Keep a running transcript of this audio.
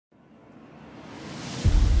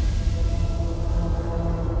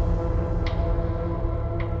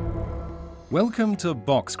Welcome to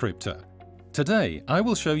Boxcryptor. Today I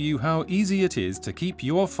will show you how easy it is to keep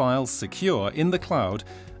your files secure in the cloud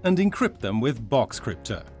and encrypt them with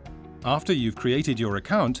Boxcryptor. After you've created your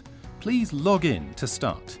account, please log in to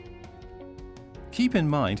start. Keep in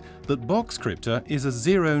mind that Boxcryptor is a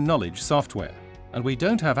zero-knowledge software, and we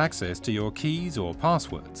don't have access to your keys or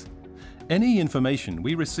passwords. Any information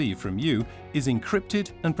we receive from you is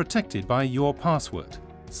encrypted and protected by your password.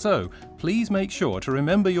 So please make sure to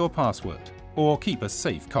remember your password or keep a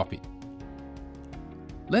safe copy.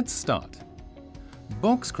 Let's start.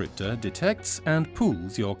 Boxcryptor detects and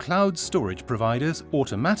pools your cloud storage providers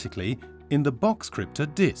automatically in the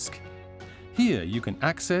Boxcryptor disk. Here you can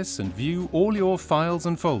access and view all your files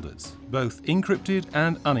and folders, both encrypted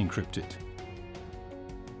and unencrypted.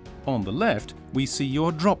 On the left, we see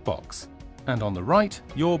your Dropbox, and on the right,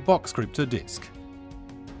 your Boxcryptor disk.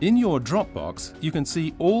 In your Dropbox, you can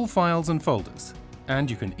see all files and folders, and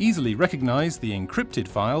you can easily recognize the encrypted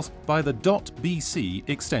files by the .bc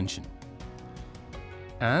extension.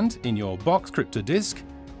 And in your Boxcryptor disk,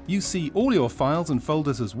 you see all your files and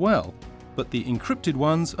folders as well, but the encrypted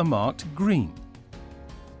ones are marked green.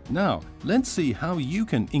 Now, let's see how you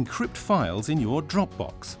can encrypt files in your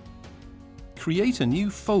Dropbox. Create a new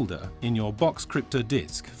folder in your Boxcryptor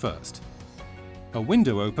disk first. A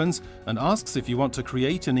window opens and asks if you want to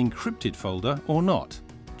create an encrypted folder or not.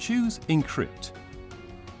 Choose Encrypt.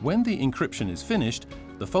 When the encryption is finished,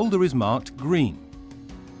 the folder is marked green.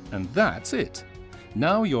 And that's it.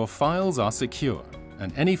 Now your files are secure,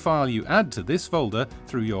 and any file you add to this folder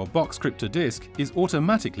through your Boxcryptor disk is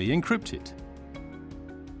automatically encrypted.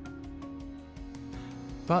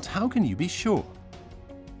 But how can you be sure?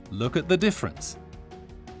 Look at the difference.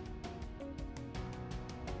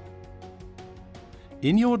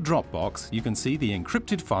 In your Dropbox, you can see the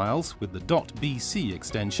encrypted files with the .bc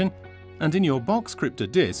extension, and in your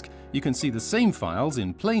Boxcryptor disk, you can see the same files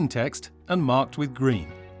in plain text and marked with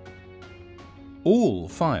green. All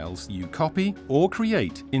files you copy or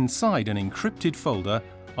create inside an encrypted folder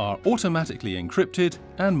are automatically encrypted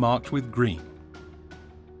and marked with green.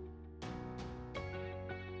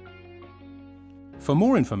 For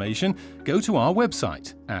more information, go to our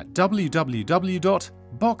website at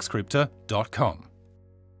www.boxcryptor.com.